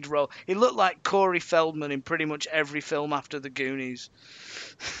normal lead role. He looked like Corey Feldman in pretty much every film after the Goonies.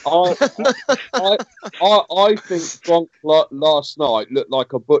 I think Gronk last night looked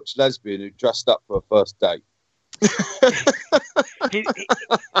like a butch lesbian who dressed up for a first date.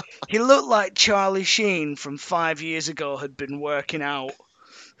 He looked like Charlie Sheen from 5 years ago had been working out.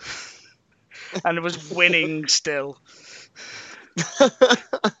 And it was winning still.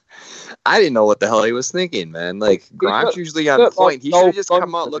 I didn't know what the hell he was thinking, man. Like, Gronk's usually on point. He should have just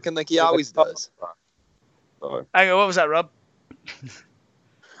come out looking like he always does. Hang on, what was that, Rob?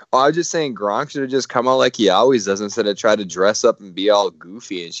 Oh, I was just saying Gronk should have just come out like he always does instead of try to dress up and be all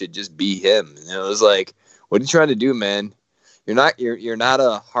goofy and should just be him. You know, it was like, what are you trying to do, man? You're not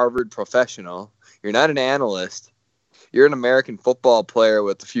a Harvard professional. You're not an analyst. You're an American football player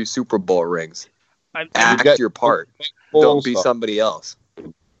with a few Super Bowl rings. Act your part. Don't be somebody else.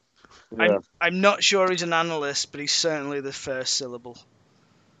 Yeah. I'm not sure he's an analyst, but he's certainly the first syllable.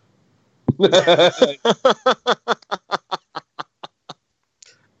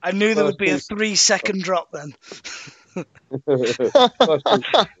 I knew there would be a 3-second drop then.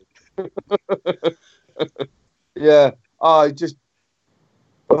 Yeah,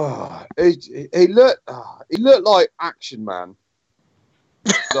 he looked like Action Man.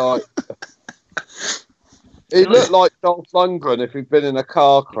 Like he looked like Dolph Lundgren if he'd been in a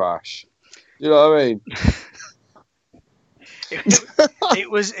car crash. You know what I mean? It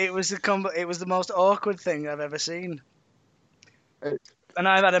was the most awkward thing I've ever seen. And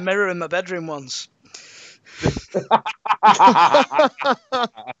I've had a mirror in my bedroom once. It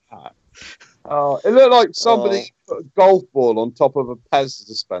looked like somebody put a golf ball on top of a Pez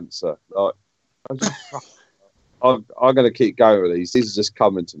dispenser. Like, I'm going to keep going with these. These are just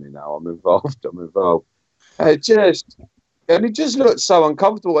coming to me now. I'm involved. It just looked so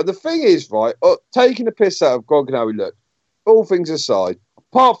uncomfortable. And the thing is, right, taking the piss out of Gronk and how he looked, all things aside,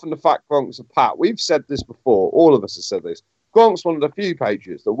 apart from the fact Gronk's a pat, we've said this before. All of us have said this. Gronk's one of the few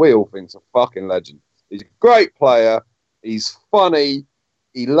Patriots that we all think's a fucking legend. He's a great player. He's funny.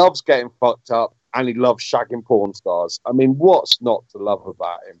 He loves getting fucked up, and he loves shagging porn stars. I mean, what's not to love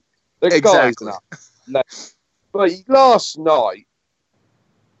about him? The Exactly. guy's but last night,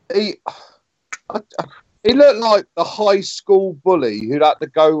 he looked like the high school bully who'd had to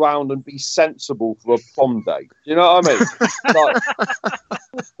go round and be sensible for a prom day. Do you know what I mean?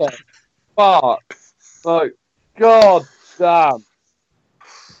 Like, God damn.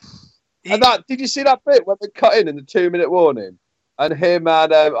 And did you see that bit when they cut in the 2-minute warning? And him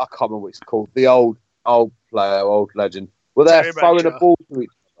and I can't remember what it's called, the old player, old legend, were there throwing a ball to each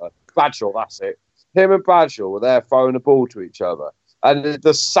other. Bradshaw, that's it. Him and Bradshaw were there throwing a ball to each other, and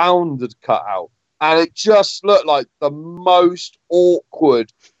the sound had cut out, and it just looked like the most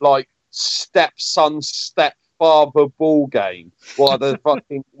awkward, like stepson stepfather ball game while their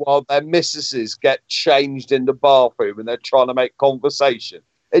missuses get changed in the bathroom and they're trying to make conversation.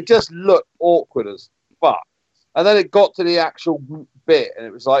 It just looked awkward as fuck. And then it got to the actual bit, and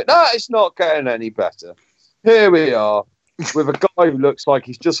it was like, no, it's not getting any better. Here we are, with a guy who looks like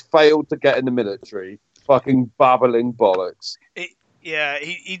he's just failed to get in the military, fucking babbling bollocks. He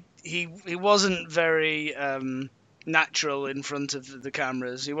wasn't very natural in front of the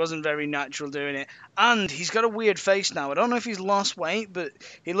cameras. He wasn't very natural doing it. And he's got a weird face now. I don't know if he's lost weight, but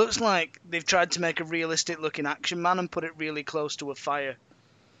he looks like they've tried to make a realistic-looking Action Man and put it really close to a fire.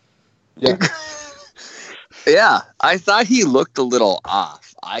 Yeah. Yeah, I thought he looked a little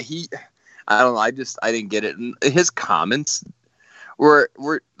off. I don't know. I didn't get it. And his comments were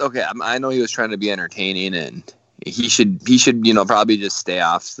okay. I know he was trying to be entertaining, and he should probably just stay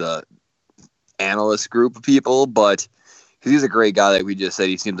off the analyst group of people. But because he's a great guy, like we just said,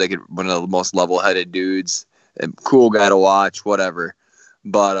 he seems like one of the most level-headed dudes, and cool guy to watch, whatever.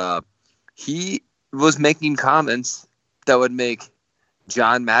 But he was making comments that would make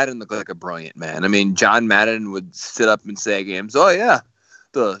John Madden looked like a brilliant man. I mean, John Madden would sit up and say games, oh, yeah,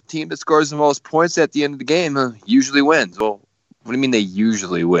 the team that scores the most points at the end of the game usually wins. Well, what do you mean they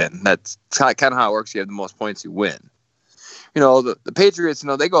usually win? That's kind of how it works. You have the most points, you win. The Patriots,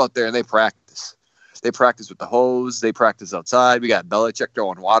 they go out there and they practice. They practice with the hose. They practice outside. We got Belichick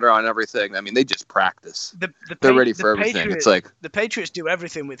throwing water on everything. I mean, they just practice. They're ready for everything. It's like the Patriots do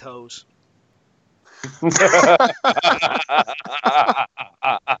everything with hose. But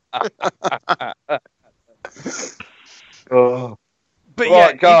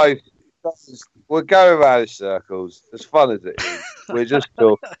right, guys, we're going around in circles. As fun as it is, we're just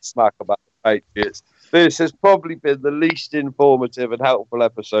talking smack about the Patriots. This has probably been the least informative and helpful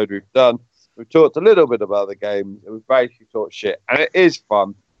episode we've done. We've talked a little bit about the game, and we've basically talked shit, and it is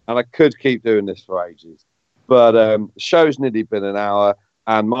fun. And I could keep doing this for ages, but the show's nearly been an hour.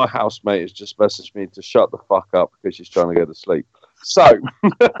 And my housemate has just messaged me to shut the fuck up because she's trying to go to sleep. So,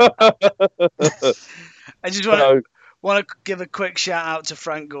 I just want to give a quick shout out to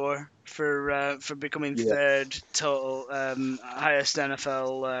Frank Gore for becoming third total highest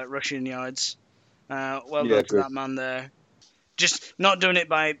NFL rushing yards. Well done to that man there. Just not doing it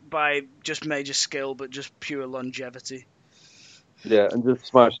by just major skill, but just pure longevity. Yeah, and just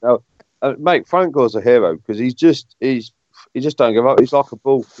smashed out. Mate, Frank Gore's a hero because he just don't give up. He's like a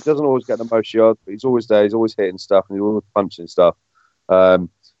bull. He doesn't always get the most yards, but he's always there. He's always hitting stuff, and he's always punching stuff. And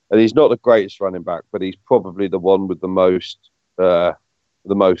he's not the greatest running back, but he's probably the one with the most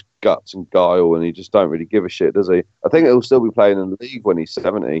guts and guile, and he just don't really give a shit, does he? I think he'll still be playing in the league when he's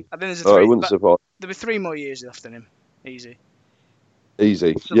 70. I think there'll be 3 more years left in him. Easy.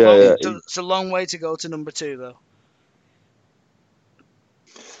 It's a long way to go to number 2, though.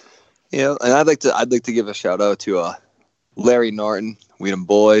 Yeah, and I'd like to give a shout out to Larry Norton, we them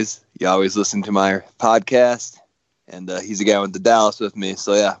boys. You always listen to my podcast, and he's the guy who went to Dallas with me.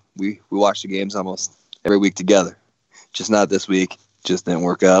 So, yeah, we watch the games almost every week together. Just not this week. Just didn't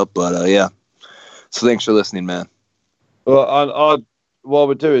work out. But, yeah. So thanks for listening, man. Well, while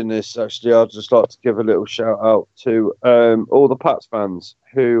we're doing this, actually, I'd just like to give a little shout out to all the Pats fans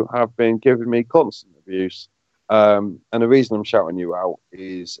who have been giving me constant abuse. And the reason I'm shouting you out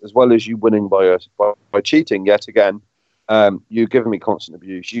is, as well as you winning by cheating yet again, you giving me constant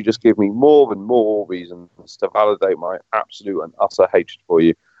abuse. You just give me more and more reasons to validate my absolute and utter hatred for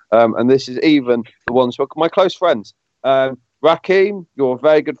you. And this is even the ones who are my close friends. Raheem, you're a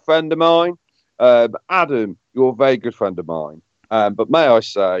very good friend of mine. Adam, you're a very good friend of mine. But may I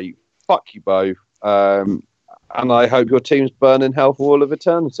say, fuck you both. And I hope your team's burn in hell for all of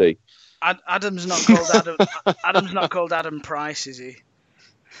eternity. Adam's not called Adam. Adam's not called Adam Price, is he?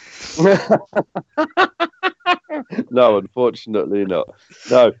 No, unfortunately not.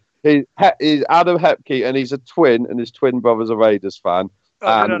 No, he's Adam Hepke, and he's a twin, and his twin brother's a Raiders fan.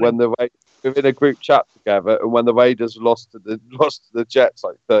 And when we're in a group chat together, and when the Raiders lost to the Jets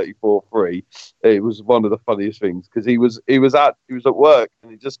like 34-3, it was one of the funniest things because he was at work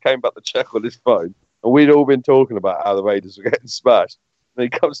and he just came back to check on his phone, and we'd all been talking about how the Raiders were getting smashed. And he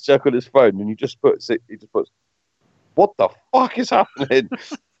comes to check on his phone, and he just puts, "What the fuck is happening?"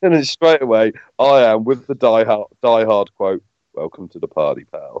 And then straight away, I am with the die hard quote, "Welcome to the party,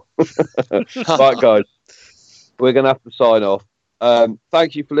 pal." Right, guys, we're gonna have to sign off.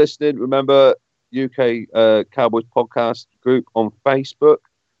 Thank you for listening. Remember, UK Cowboys Podcast group on Facebook.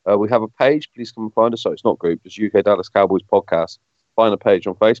 We have a page. Please come and find us. So it's not group, just UK Dallas Cowboys Podcast. Find a page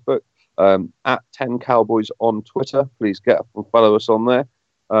on Facebook. At 10 Cowboys on Twitter. Please get up and follow us on there.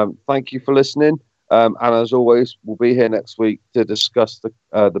 Thank you for listening. And as always, we'll be here next week to discuss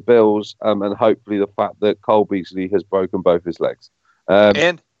the Bills and hopefully the fact that Cole Beasley has broken both his legs.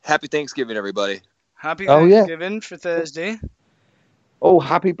 And happy Thanksgiving, everybody. Happy Thanksgiving for Thursday. Oh,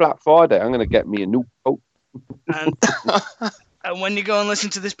 happy Black Friday. I'm going to get me a new coat. And when you go and listen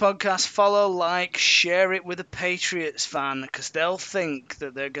to this podcast, follow, like, share it with a Patriots fan, because they'll think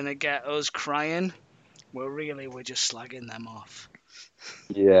that they're going to get us crying. Well, really, we're just slagging them off.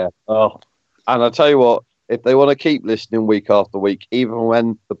 Yeah. Oh, and I'll tell you what, if they want to keep listening week after week, even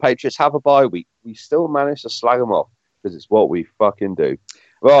when the Patriots have a bye week, we still manage to slag them off, because it's what we fucking do.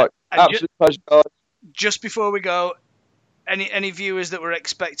 Right. Absolute pleasure, guys. Just before we go, any viewers that were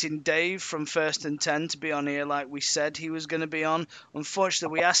expecting Dave from First and 10 to be on here like we said he was going to be on,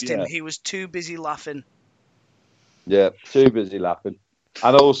 unfortunately we asked him, he was too busy laughing. Yeah, too busy laughing.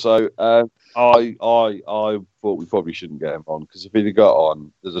 And also, I thought we probably shouldn't get him on, because if he'd have got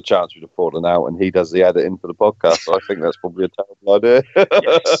on, there's a chance we'd have fallen out, and he does the editing for the podcast, so I think that's probably a terrible idea.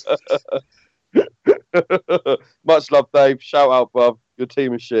 Much love, Dave. Shout out, bruv. Your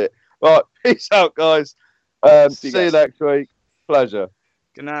team is shit. Right, peace out, guys. See you next week. Pleasure.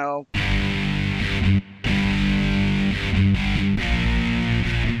 Good night.